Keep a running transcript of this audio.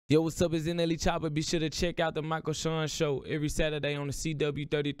Yo, what's up? It's NLE Chopper. Be sure to check out the Michael Shawn Show every Saturday on the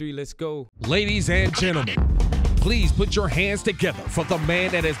CW33. Let's go. Ladies and gentlemen, please put your hands together for the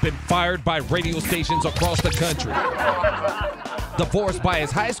man that has been fired by radio stations across the country, divorced by his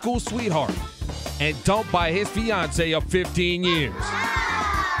high school sweetheart, and dumped by his fiance of 15 years,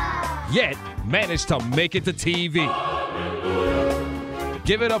 yet managed to make it to TV.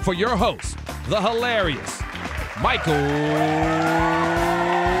 Give it up for your host, the hilarious Michael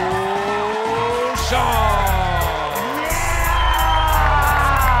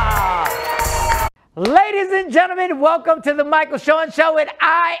Ladies and gentlemen, welcome to the Michael Shawn Show, and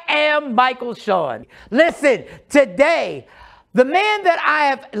I am Michael Shawn. Listen, today, the man that I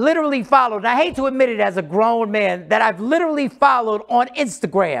have literally followed, and I hate to admit it as a grown man, that I've literally followed on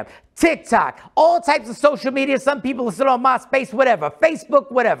Instagram, TikTok, all types of social media. Some people are still on MySpace, whatever,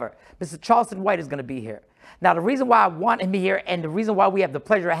 Facebook, whatever. Mr. Charleston White is going to be here. Now, the reason why I want him here and the reason why we have the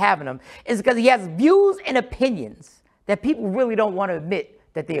pleasure of having him is because he has views and opinions that people really don't want to admit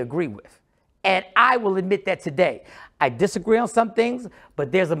that they agree with. And I will admit that today. I disagree on some things,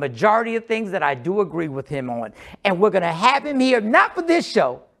 but there's a majority of things that I do agree with him on. And we're going to have him here, not for this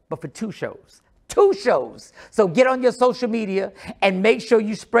show, but for two shows. Two shows. So get on your social media and make sure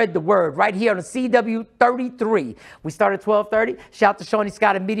you spread the word right here on the CW33. We start at 12:30. Shout out to Shawnee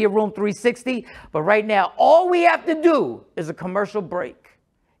Scott and Media Room 360. But right now, all we have to do is a commercial break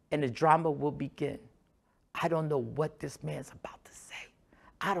and the drama will begin. I don't know what this man's about to say.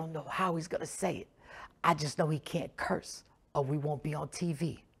 I don't know how he's going to say it. I just know he can't curse or we won't be on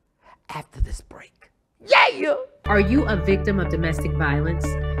TV after this break. Yeah! Are you a victim of domestic violence?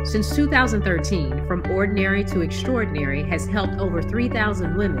 Since 2013, From Ordinary to Extraordinary has helped over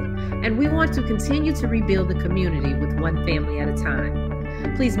 3,000 women, and we want to continue to rebuild the community with one family at a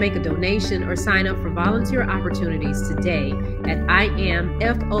time. Please make a donation or sign up for volunteer opportunities today at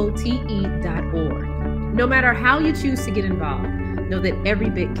IamFote.org. No matter how you choose to get involved, know that every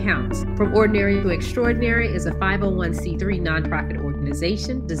bit counts. From Ordinary to Extraordinary is a 501c3 nonprofit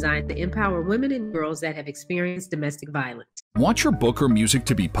organization designed to empower women and girls that have experienced domestic violence. Want your book or music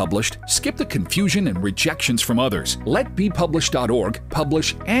to be published? Skip the confusion and rejections from others. Let BePublished.org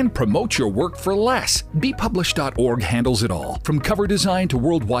publish and promote your work for less. BePublished.org handles it all, from cover design to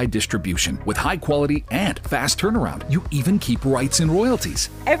worldwide distribution, with high quality and fast turnaround. You even keep rights and royalties.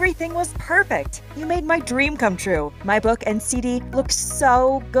 Everything was perfect. You made my dream come true. My book and CD look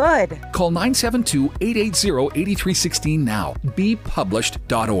so good. Call 972-880-8316 now.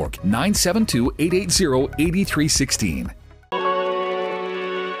 BePublished.org. 972-880-8316.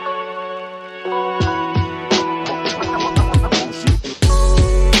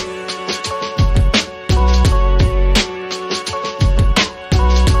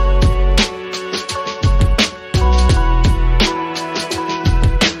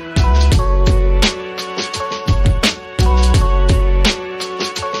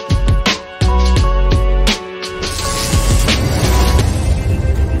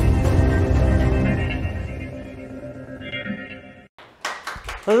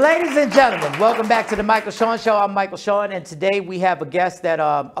 Ladies and gentlemen, welcome back to the Michael Shawn Show. I'm Michael Shawn, and today we have a guest that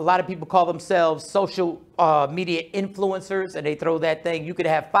a lot of people call themselves social media influencers, and they throw that thing. You could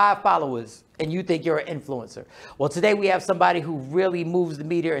have 5 followers, and you think you're an influencer. Well, today we have somebody who really moves the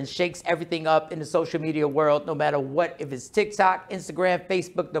media and shakes everything up in the social media world, no matter what, if it's TikTok, Instagram,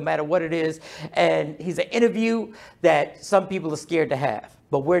 Facebook, no matter what it is. And he's an interview that some people are scared to have.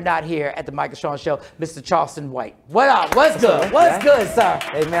 But we're not here at the Michael Shawn Show. Mr. Charleston White. What up? What's good? What's good, sir?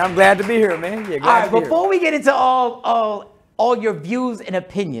 Hey, man, I'm glad to be here, man. Yeah, glad all right, to be before here. we get into all your views and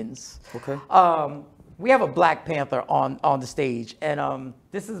opinions, okay. We have a Black Panther on the stage, and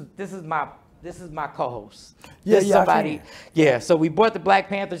this is my co-host. Yeah, this is somebody. Yeah, so we brought the Black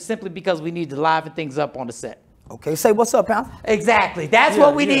Panther simply because we need to liven things up on the set. Okay, say what's up, Panther. Exactly. That's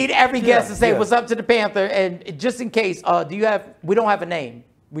what we need every guest to say what's up to the Panther. And just in case, we don't have a name.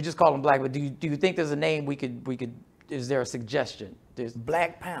 We just call him Black. But do you think there's a name we could? Is there a suggestion? There's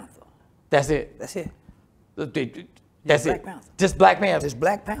Black Panther. That's it. That's it. That's Black it. Panther. Just Black Panther. Just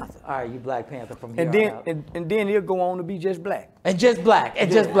Black Panther. All right, you Black Panther from here And then on out. and then he'll go on to be just black. And just black. And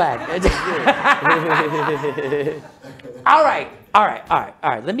just black. All right.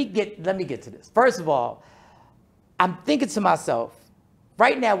 Let me get to this. First of all, I'm thinking to myself,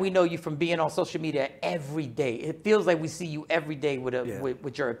 right now we know you from being on social media every day. It feels like we see you every day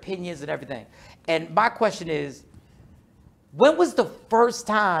with your opinions and everything. And my question is, when was the first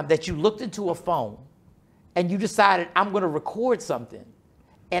time that you looked into a phone and you decided, I'm going to record something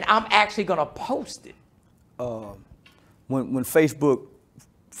and I'm actually going to post it? When Facebook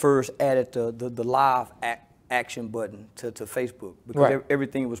first added the live action button to Facebook because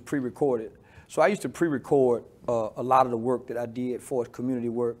everything was pre-recorded. So I used to pre-record a lot of the work that I did for community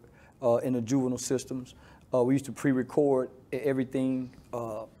work in the juvenile systems. We used to pre-record everything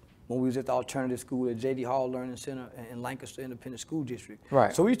when we was at the alternative school at J.D. Hall Learning Center in Lancaster Independent School District.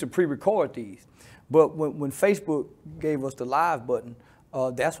 Right. So we used to pre-record these. But when Facebook gave us the live button,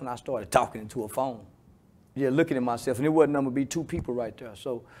 that's when I started talking into a phone. Yeah, looking at myself, and it wasn't number be 2 people right there.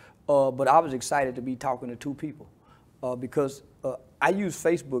 So, but I was excited to be talking to 2 people because I used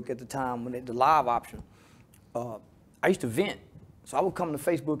Facebook at the time when the live option. I used to vent, so I would come to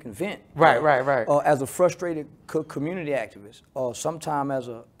Facebook and vent. Right. As a frustrated community activist, sometime as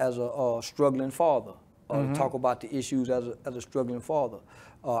a struggling father, talk about the issues as a struggling father.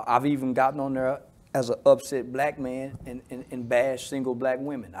 I've even gotten on there as an upset black man and bash single black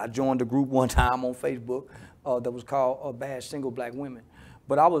women. I joined a group one time on Facebook that was called Bash Single Black Women.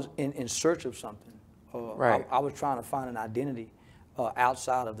 But I was in search of something. Right. I was trying to find an identity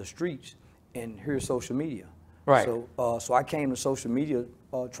outside of the streets, and here's social media. Right. So I came to social media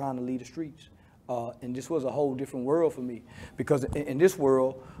trying to lead the streets. And this was a whole different world for me because in this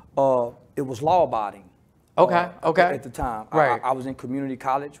world, it was law-abiding. Okay. At the time. Right. I was in community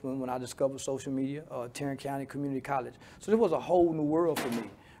college when I discovered social media, Tarrant County Community College. So this was a whole new world for me.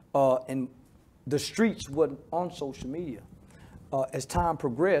 And the streets wasn't on social media. As time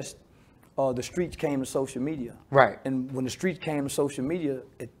progressed, the streets came to social media. Right. And when the streets came to social media,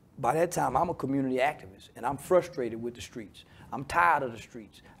 by that time, I'm a community activist, and I'm frustrated with the streets. I'm tired of the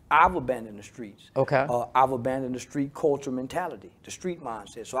streets. I've abandoned the streets. Okay. I've abandoned the street culture mentality, the street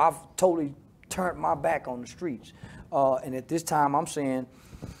mindset. So I've totally turned my back on the streets. And at this time, I'm saying,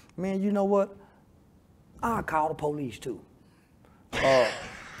 man, you know what? I'll call the police too.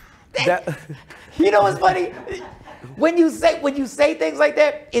 You know what's funny? When you say things like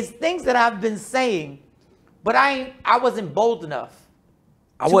that, it's things that I've been saying, but I wasn't bold enough.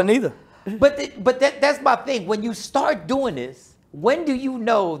 I wasn't either. But that's my thing. When you start doing this, when do you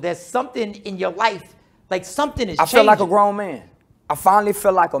know there's something in your life, like something is changing? I felt like a grown man. I finally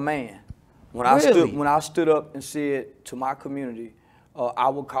felt like a man. When Really? I stood up and said to my community, I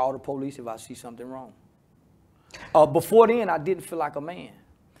would call the police if I see something wrong. Before then, I didn't feel like a man,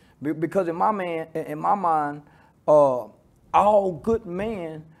 because in my mind, all good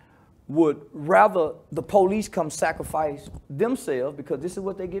men would rather the police come sacrifice themselves because this is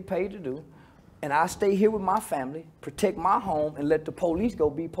what they get paid to do, and I stay here with my family, protect my home, and let the police go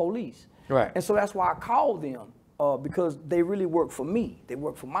be police. Right. And so that's why I called them. Because they really work for me. They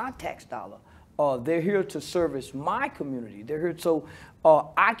work for my tax dollar. They're here to service my community. They're here, so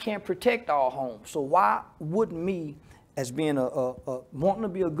I can't protect all homes. So why wouldn't me, as being wanting to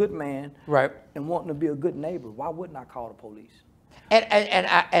be a good man, right, and wanting to be a good neighbor, why wouldn't I call the police? And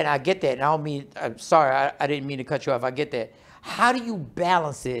I get that. And I don't mean, I'm sorry, I didn't mean to cut you off. I get that. How do you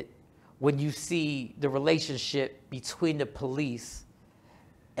balance it when you see the relationship between the police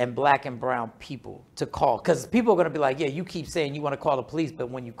and black and brown people to call? Because people are going to be like, yeah, you keep saying you want to call the police, but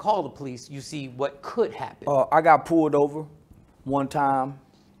when you call the police, you see what could happen. I got pulled over one time.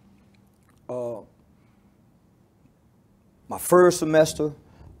 My first semester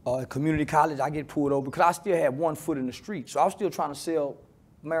at community college, I get pulled over because I still had one foot in the street. So I was still trying to sell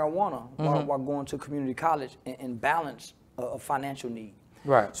marijuana while going to community college and balance a financial need.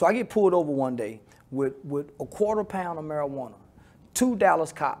 Right. So I get pulled over one day with a quarter pound of marijuana. 2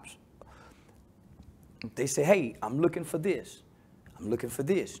 Dallas cops. They say, hey, I'm looking for this. I'm looking for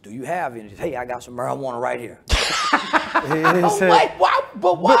this. Do you have any? Hey, I got some marijuana right here.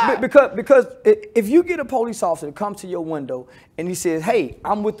 But why? Because if you get a police officer to come to your window and he says, hey,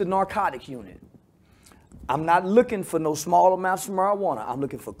 I'm with the narcotics unit. I'm not looking for no small amounts of marijuana. I'm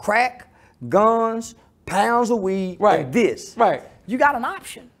looking for crack, guns, pounds of weed, and this. Right. You got an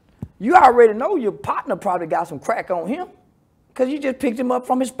option. You already know your partner probably got some crack on him, because you just picked him up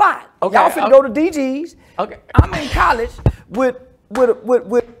from his spot. Okay. Y'all finna go to DG's. Okay. I'm in college with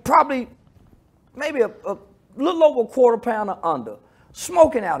probably maybe a little over a quarter pound or under,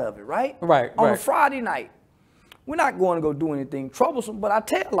 smoking out of it, right? Right. On a Friday night. We're not going to go do anything troublesome, but our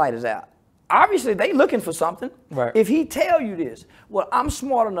tail light is out. Obviously, they looking for something. Right. If he tell you this, well, I'm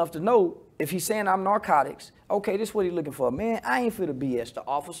smart enough to know if he's saying I'm narcotics, okay, this is what he's looking for. Man, I ain't finna BS the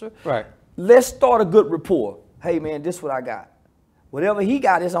officer. Right. Let's start a good rapport. Hey, man, this is what I got. Whatever he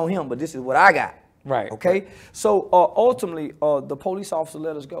got is on him, but this is what I got. Right. Okay? Right. So ultimately, the police officer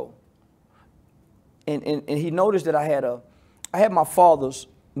let us go. And he noticed that I had my father's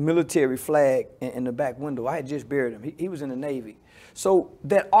military flag in the back window. I had just buried him. He was in the Navy. So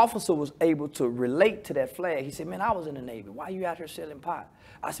that officer was able to relate to that flag. He said, man, I was in the Navy. Why are you out here selling pot?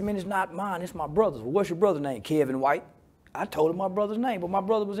 I said, man, it's not mine. It's my brother's. Well, what's your brother's name? Kevin White. I told him my brother's name, but my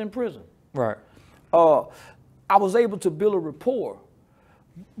brother was in prison. Right. I was able to build a rapport.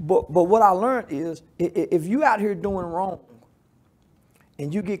 But what I learned is if you out here doing wrong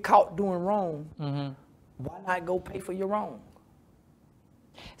and you get caught doing wrong, why not go pay for your wrong?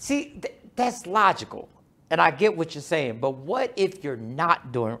 See, that's logical. And I get what you're saying, but what if you're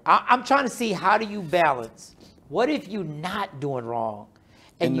not doing, I'm trying to see how do you balance, what if you're not doing wrong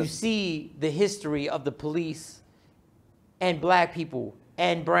and you see the history of the police and black people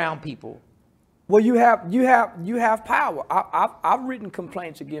and brown people? Well, you have power. I've written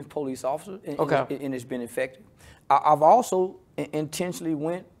complaints against police officers, and it's been effective. I've also intentionally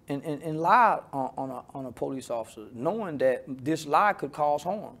went and lied on a police officer, knowing that this lie could cause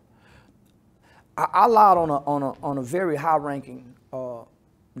harm. I lied on a very high-ranking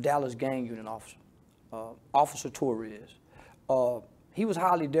Dallas gang unit officer, Officer Torres. He was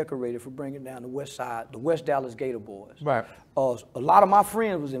highly decorated for bringing down the West Side, the West Dallas Gator Boys. Right. A lot of my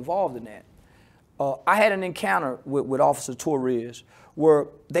friends was involved in that. I had an encounter with Officer Torres where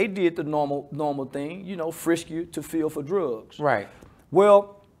they did the normal thing, you know, frisk you to feel for drugs. Right.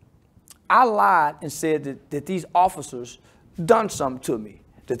 Well, I lied and said that these officers done something to me,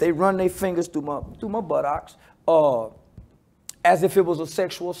 that they run their fingers through my buttocks as if it was a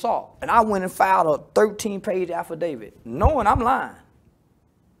sexual assault. And I went and filed a 13-page affidavit, knowing I'm lying,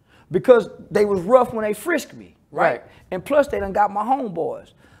 because they was rough when they frisked me, right? And plus they done got my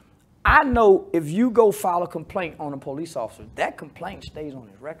homeboys. I know if you go file a complaint on a police officer, that complaint stays on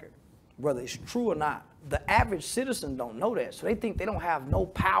his record, whether it's true or not. The average citizen don't know that, so they think they don't have no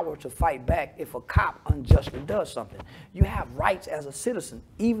power to fight back if a cop unjustly does something. You have rights as a citizen,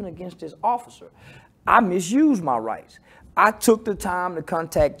 even against this officer. I misused my rights. I took the time to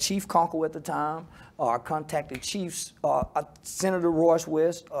contact Chief Conkle at the time. I contacted Chiefs, Senator Royce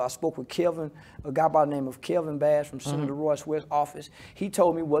West. I spoke with Kelvin, a guy by the name of Kelvin Bass from Senator Royce West's office. He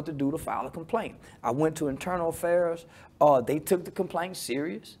told me what to do to file a complaint. I went to Internal Affairs. They took the complaint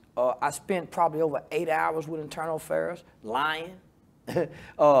serious. I spent probably over 8 hours with Internal Affairs lying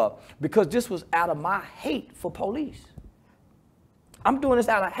because this was out of my hate for police. I'm doing this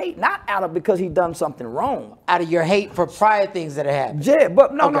out of hate, not out of because he done something wrong. Out of your hate for prior things that have happened. Yeah,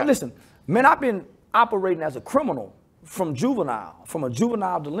 but no, listen. Man, I've been operating as a criminal from a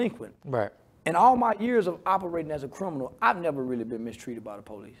juvenile delinquent. Right. In all my years of operating as a criminal, I've never really been mistreated by the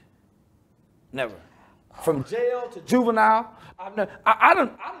police. Never. From jail to juvenile, I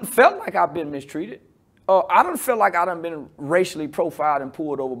done felt like I've been mistreated. I done felt like I done been racially profiled and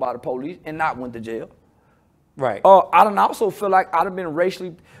pulled over by the police and not went to jail. Right. I done also feel like I done been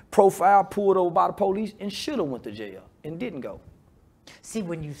racially profiled, pulled over by the police, and should have went to jail and didn't go. See,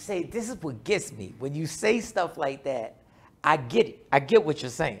 when you say, this is what gets me. When you say stuff like that, I get it. I get what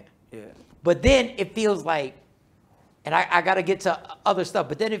you're saying. Yeah. But then it feels like, and I got to get to other stuff,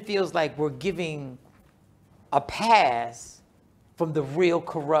 but then it feels like we're giving a pass from the real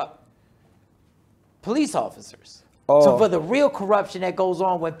corrupt police officers. So for the real corruption that goes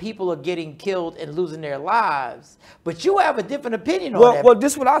on when people are getting killed and losing their lives, but you have a different opinion on that. Well,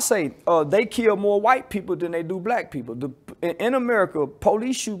 this is what I say. They kill more white people than they do black people. In America,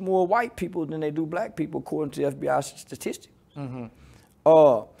 police shoot more white people than they do black people, according to FBI statistics. I'm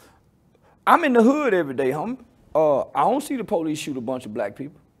in the hood every day, homie. I don't see the police shoot a bunch of black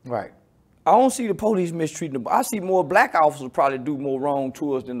people. Right. I don't see the police mistreating them. I see more black officers probably do more wrong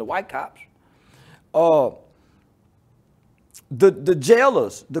to us than the white cops. The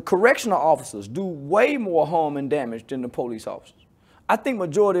jailers, the correctional officers do way more harm and damage than the police officers. I think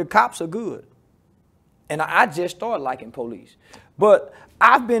majority of cops are good. And I just started liking police. But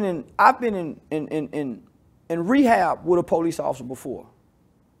I've been in rehab with a police officer before.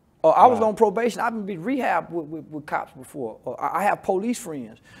 I was on probation. I've been rehab with cops before. I have police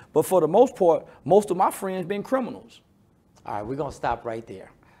friends. But for the most part, most of my friends been criminals. All right, we're going to stop right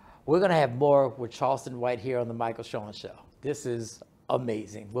there. We're going to have more with Charleston White here on the Michael Shawn Show. This is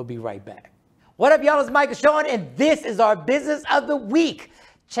amazing. We'll be right back. What up, y'all? It's Michael Shawn, and this is our Business of the Week.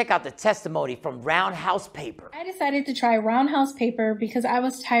 Check out the testimony from Roundhouse Paper. I decided to try Roundhouse Paper because I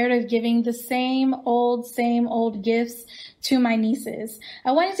was tired of giving the same old gifts to my nieces.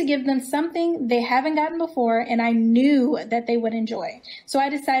 I wanted to give them something they haven't gotten before, and I knew that they would enjoy. So I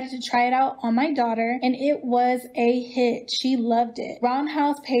decided to try it out on my daughter, and it was a hit. She loved it.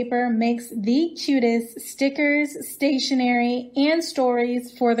 Roundhouse Paper makes the cutest stickers, stationery, and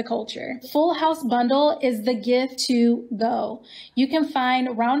stories for the culture. Full House Bundle is the gift to go. You can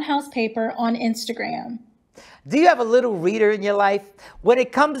find Roundhouse Paper on Instagram. Do you have a little reader in your life? When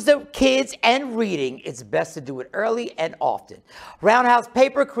it comes to kids and reading, it's best to do it early and often. Roundhouse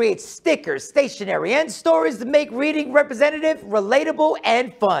Paper creates stickers, stationery, and stories to make reading representative, relatable,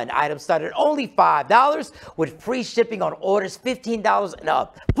 and fun. Items start at only $5 with free shipping on orders $15 and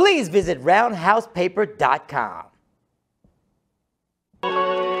up. Please visit roundhousepaper.com.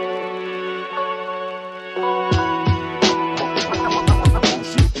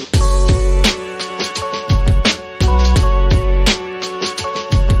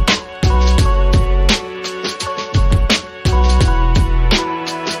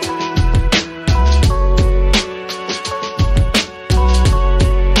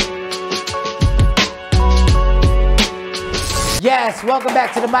 Yes, welcome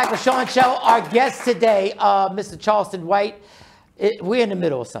back to the Michael Shawn Show. Our guest today, Mr. Charleston White. We're in the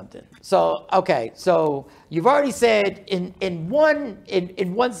middle of something. So, okay, so you've already said in one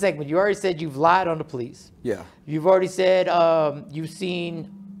segment, you already said you've lied on the police. Yeah. You've already said you've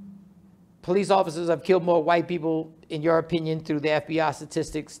seen police officers have killed more white people, in your opinion, through the FBI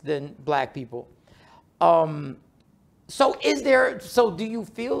statistics than black people. So do you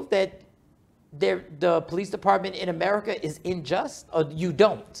feel that the police department in America is unjust, or you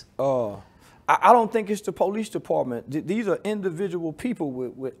don't? I don't think it's the police department. These are individual people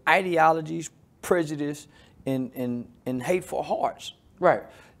with ideologies, prejudice, and hateful hearts. Right.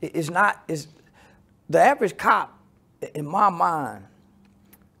 It's the average cop, in my mind,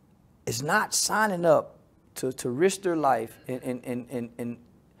 is not signing up to risk their life and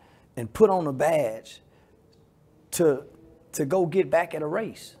put on a badge to go get back at a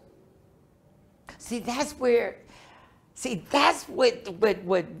race. See, that's where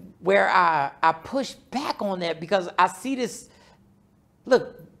I push back on that, because I see this.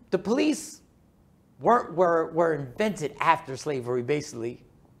 Look, the police were invented after slavery, basically,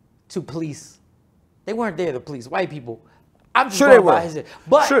 to police. They weren't there to police white people. I'm just sure going they were. by his,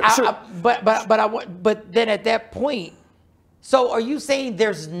 but sure. But then at that point, so are you saying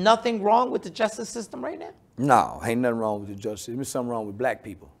there's nothing wrong with the justice system right now? No, ain't nothing wrong with the justice system. There's something wrong with black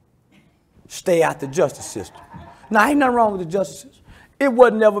people. Stay out the justice system. Now, ain't nothing wrong with the justice system. It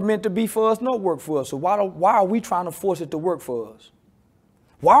wasn't never meant to be for us, nor work for us. So why are we trying to force it to work for us?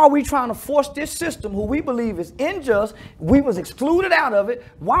 Why are we trying to force this system, who we believe is unjust, we was excluded out of it,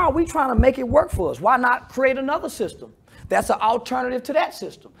 why are we trying to make it work for us? Why not create another system that's an alternative to that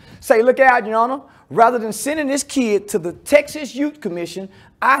system? Say, look out, Your Honor, rather than sending this kid to the Texas Youth Commission,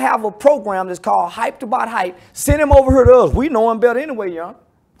 I have a program that's called Hyped About Hype. Send him over here to us. We know him better anyway, Your Honor.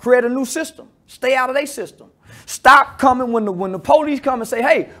 Create a new system. Stay out of their system. Stop coming when the police come and say,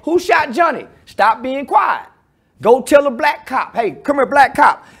 hey, who shot Johnny? Stop being quiet. Go tell the black cop, hey, come here, black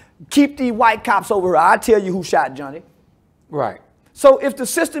cop. Keep these white cops over here. I'll tell you who shot Johnny. Right. So if the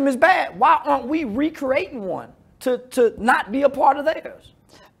system is bad, why aren't we recreating one to not be a part of theirs?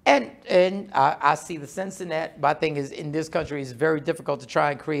 And I see the sense in that, but I think in this country it's very difficult to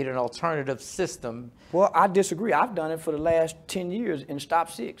try and create an alternative system. Well, I disagree. I've done it for the last 10 years in Stop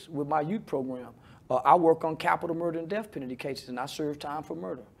 6 with my youth program. I work on capital murder and death penalty cases, and I serve time for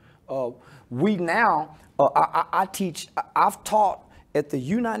murder. I've taught at the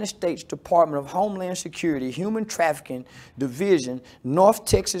United States Department of Homeland Security, Human Trafficking Division, North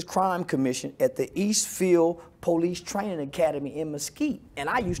Texas Crime Commission at the Eastfield Police Training Academy in Mesquite, and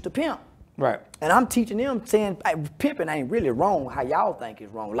I used to pimp. Right. And I'm teaching them, saying, hey, pimping ain't really wrong how y'all think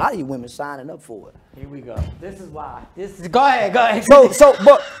it's wrong. A lot of you women signing up for it. Here we go. This is why. Go ahead.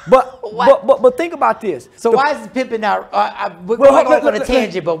 But think about this. Why is pimping not? We're going off on a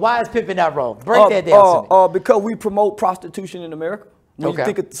tangent, but why is pimping not wrong? Break that down to me. Because we promote prostitution in America.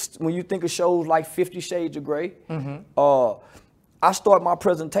 When you think of shows like 50 Shades of Grey, I start my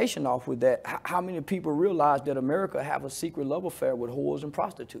presentation off with that. How many people realize that America have a secret love affair with whores and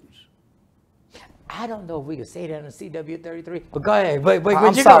prostitutes? I don't know if we can say that on CW33, but go ahead. But we'll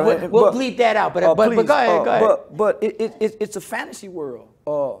bleep that out. But go ahead. But it's a fantasy world.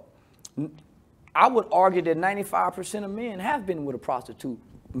 I would argue that 95% of men have been with a prostitute.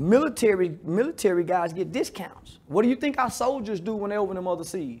 Military guys get discounts. What do you think our soldiers do when they're over in them other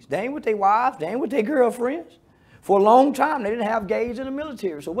seas? They ain't with their wives. They ain't with their girlfriends. For a long time, they didn't have gays in the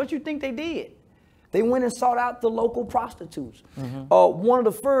military. So what do you think they did? They went and sought out the local prostitutes. One of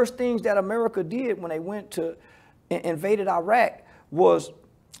the first things that America did when they went to invaded Iraq was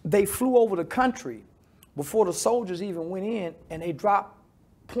they flew over the country before the soldiers even went in, and they dropped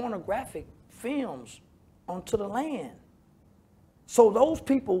pornographic films onto the land. So those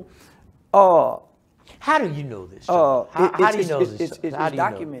people, how do you know this? How do you know this? It's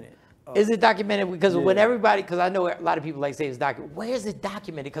documented. Is it documented? Because when everybody, because I know a lot of people like say it's documented. Where is it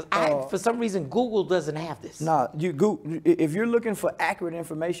documented? Because for some reason, Google doesn't have this. No, if you're looking for accurate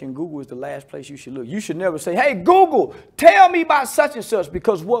information, Google is the last place you should look. You should never say, hey, Google, tell me about such and such,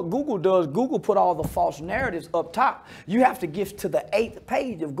 because what Google does, Google put all the false narratives up top. You have to get to the 8th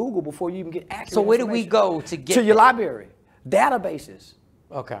page of Google before you even get accurate So where do information. we go to get to your library? Databases.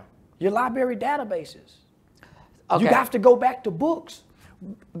 Okay. Your library databases. Okay. You have to go back to books.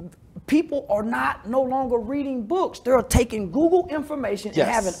 People are no longer reading books. They're taking Google information and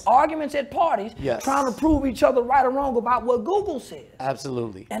having arguments at parties, trying to prove each other right or wrong about what Google says.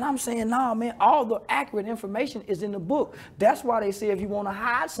 Absolutely. And I'm saying, nah, man, all the accurate information is in the book. That's why they say if you want to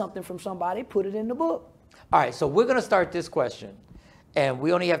hide something from somebody, put it in the book. All right, so we're going to start this question, and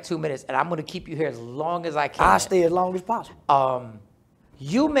we only have 2 minutes, and I'm going to keep you here as long as I can. I'll stay as long as possible.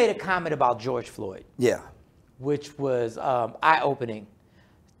 You made a comment about George Floyd. Yeah. Which was eye-opening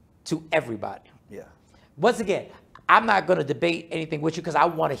to everybody. Yeah. Once again, I'm not going to debate anything with you because I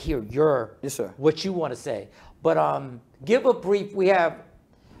want to hear what you want to say. But give a brief,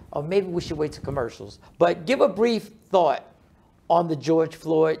 or maybe we should wait to commercials, but give a brief thought on the George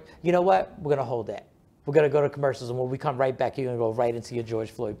Floyd. You know what? We're going to hold that. We're going to go to commercials, and when we come right back, you're going to go right into your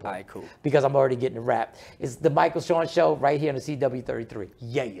George Floyd point. All right, cool. Because I'm already getting it wrapped. It's the Michael Shawn Show right here on the CW33.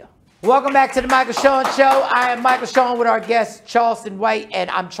 Yeah. Welcome back to the Michael Shawn Show. I am Michael Shawn with our guest, Charleston White,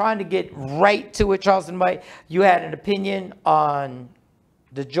 and I'm trying to get right to it, Charleston White. You had an opinion on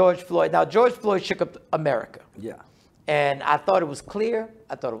the George Floyd. Now, George Floyd shook up America. Yeah. And I thought it was clear.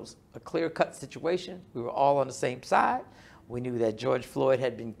 I thought it was a clear-cut situation. We were all on the same side. We knew that George Floyd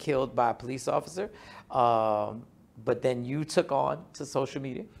had been killed by a police officer. But then you took on to social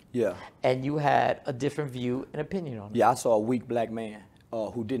media. Yeah. And you had a different view and opinion on it. Yeah, I saw a weak black man.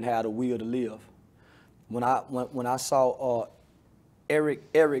 Who didn't have the will to live. When I saw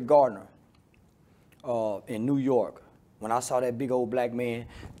Eric Gardner in New York, when I saw that big old black man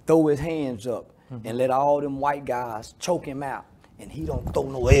throw his hands up and let all them white guys choke him out, and he don't throw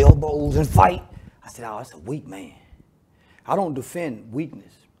no elbows and fight, I said, oh, that's a weak man. I don't defend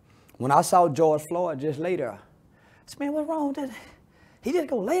weakness. When I saw George Floyd just later, I said, man, what's wrong with that? He just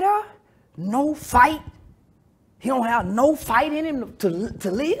go later, no fight. He don't have no fight in him to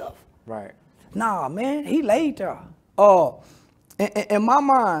live. Right. Nah, man, he laid there. In my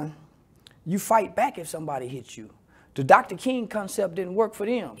mind, you fight back if somebody hits you. The Dr. King concept didn't work for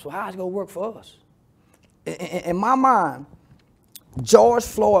them, so how's it gonna work for us? In my mind, George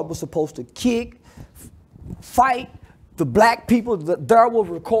Floyd was supposed to kick, fight. The black people that there was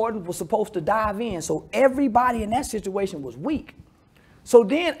recording was supposed to dive in. So everybody in that situation was weak. So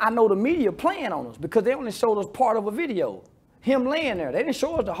then I know the media playing on us because they only showed us part of a video. Him laying there. They didn't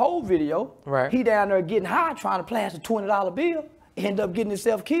show us the whole video. Right. He down there getting high trying to pass a $20 bill, end up getting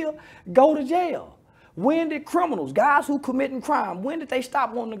himself killed, go to jail. When did criminals, guys who committing crime, when did they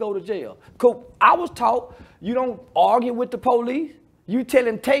stop wanting to go to jail? Because I was taught you don't argue with the police. You tell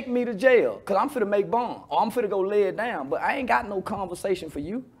him, take me to jail because I'm finna make bond or I'm finna go lay it down. But I ain't got no conversation for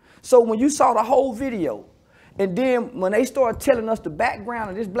you. So when you saw the whole video, and then when they started telling us the background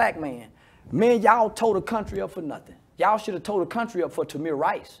of this black man, y'all tore the country up for nothing. Y'all should have tore the country up for Tamir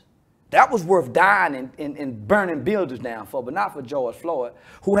Rice. That was worth dying and burning buildings down for, but not for George Floyd,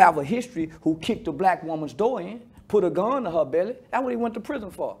 who have a history, who kicked a black woman's door in, put a gun to her belly. That's what he went to prison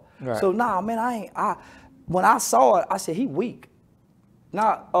for. Right. So nah, man, when I saw it, I said, he weak.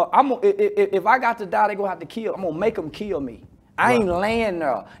 Now, if I got to die, they gonna have to kill. I'm gonna make them kill me. I ain't laying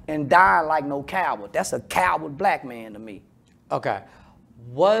there and dying like no coward. That's a coward black man to me. Okay.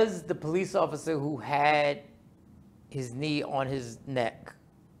 Was the police officer who had his knee on his neck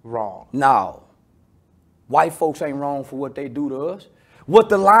wrong? No. White folks ain't wrong for what they do to us. What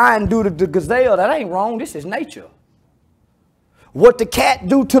the lion do to the gazelle, that ain't wrong. This is nature. What the cat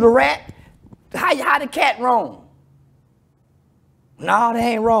do to the rat, how the cat wrong? No,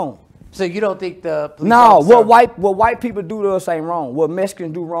 they ain't wrong. So you don't think the police No, officer... what white people do to us ain't wrong. What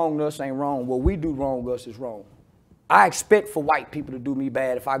Mexicans do wrong to us ain't wrong. What we do wrong to us is wrong. I expect for white people to do me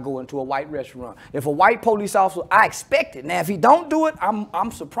bad if I go into a white restaurant. If a white police officer, I expect it. Now, if he don't do it,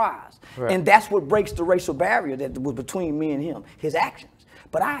 I'm surprised. Right. And that's what breaks the racial barrier that was between me and him, his actions.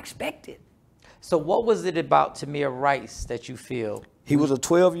 But I expect it. So what was it about Tamir Rice that you feel? He was a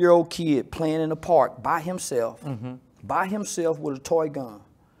 12-year-old kid playing in the park by himself with a toy gun.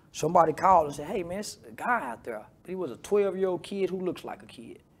 Somebody called and said, hey, man, there's a guy out there. He was a 12-year-old kid who looks like a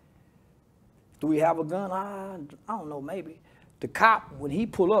kid. Do we have a gun? I don't know, maybe. The cop, when he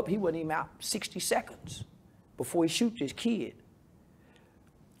pulled up, he wasn't even out 60 seconds before he shoots his kid.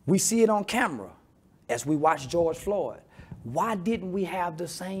 We see it on camera as we watch George Floyd. why didn't we have the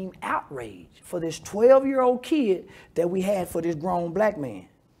same outrage for this 12-year-old kid that we had for this grown black man?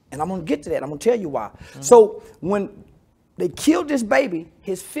 And I'm gonna get to that, I'm gonna tell you why. So when they killed this baby,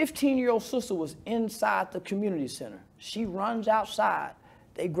 his 15-year-old sister was inside the community center. She runs outside,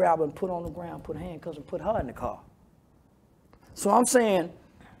 they grab her and put her on the ground, put handcuffs and put her in the car. So I'm saying,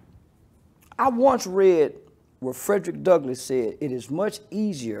 I once read where Frederick Douglass said, it is much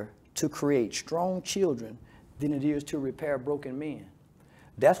easier to create strong children than it is to repair broken men.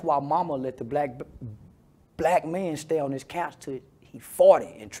 That's why mama let the black man stay on his couch till he's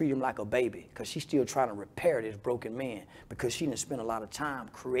 40 and treat him like a baby, because she's still trying to repair this broken man, because she didn't spend a lot of time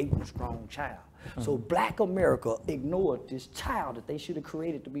creating a strong child. So black America ignored this child that they should have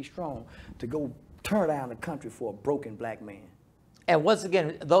created to be strong, to go turn down the country for a broken black man. And once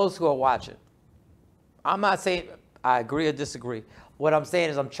again, those who are watching, I'm not saying I agree or disagree. What I'm saying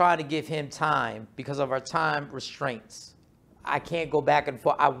is I'm trying to give him time because of our time restraints. I can't go back and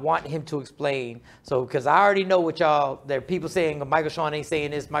forth. I want him to explain. So, because I already know what y'all, there are people saying Michael Shawn ain't saying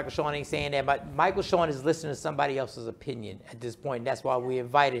this, Michael Shawn ain't saying that, but Michael Shawn is listening to somebody else's opinion at this point. That's why we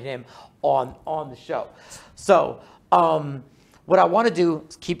invited him on the show. So, what I want to do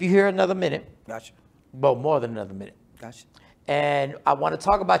is keep you here another minute. Gotcha. Well, more than another minute. Gotcha. And I want to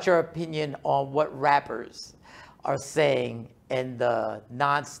talk about your opinion on what rappers are saying and the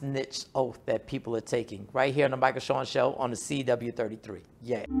non-snitch oath that people are taking right here on the Michael Shawn Show on the CW33.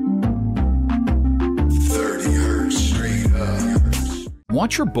 Yeah. 30 hertz straight up.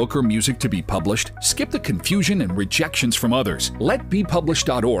 Want your book or music to be published? Skip the confusion and rejections from others. Let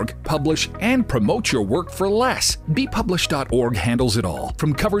BePublished.org publish and promote your work for less. BePublished.org handles it all,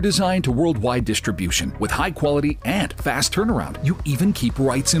 from cover design to worldwide distribution, with high quality and fast turnaround. You even keep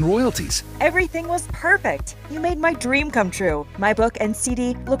rights and royalties. Everything was perfect. You made my dream come true. My book and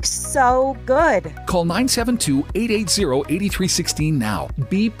CD look so good. Call 972-880-8316 now.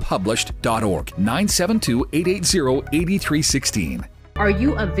 BePublished.org. 972-880-8316. Are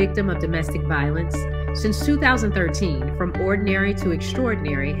you a victim of domestic violence? Since 2013, From Ordinary to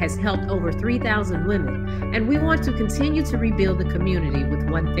Extraordinary has helped over 3,000 women, and we want to continue to rebuild the community with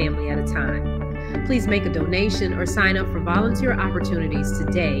one family at a time. Please make a donation or sign up for volunteer opportunities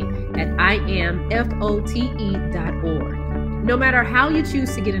today at IamFote.org. No matter how you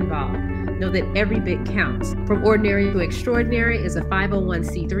choose to get involved, know that every bit counts. From Ordinary to Extraordinary is a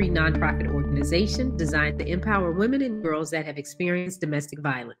 501c3 nonprofit organization designed to empower women and girls that have experienced domestic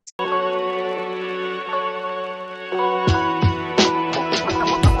violence.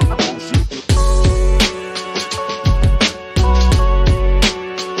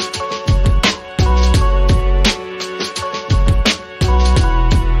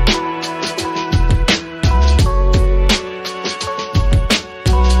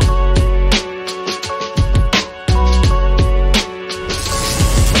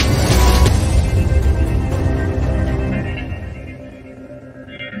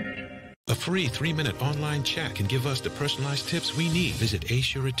 A free 3-minute online chat can give us the personalized tips we need. Visit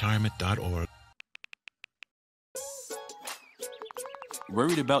aceyourretirement.org.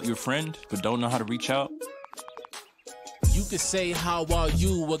 Worried about your friend but don't know how to reach out? You can say how are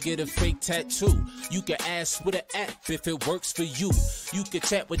you or get a fake tattoo. You can ask with an app if it works for you. You can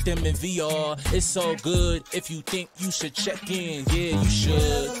chat with them in VR. It's so good. If you think you should check in, yeah, you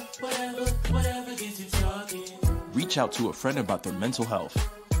should. Whatever gets you talking. Reach out to a friend about their mental health.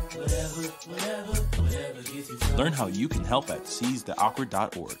 Whatever gets you talking. Learn how you can help at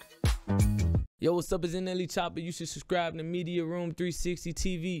seizetheawkward.org. Yo, what's up? It's Nelly Chopper. You should subscribe to Media Room 360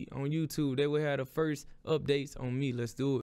 TV on YouTube. They will have the first updates on me. Let's do it.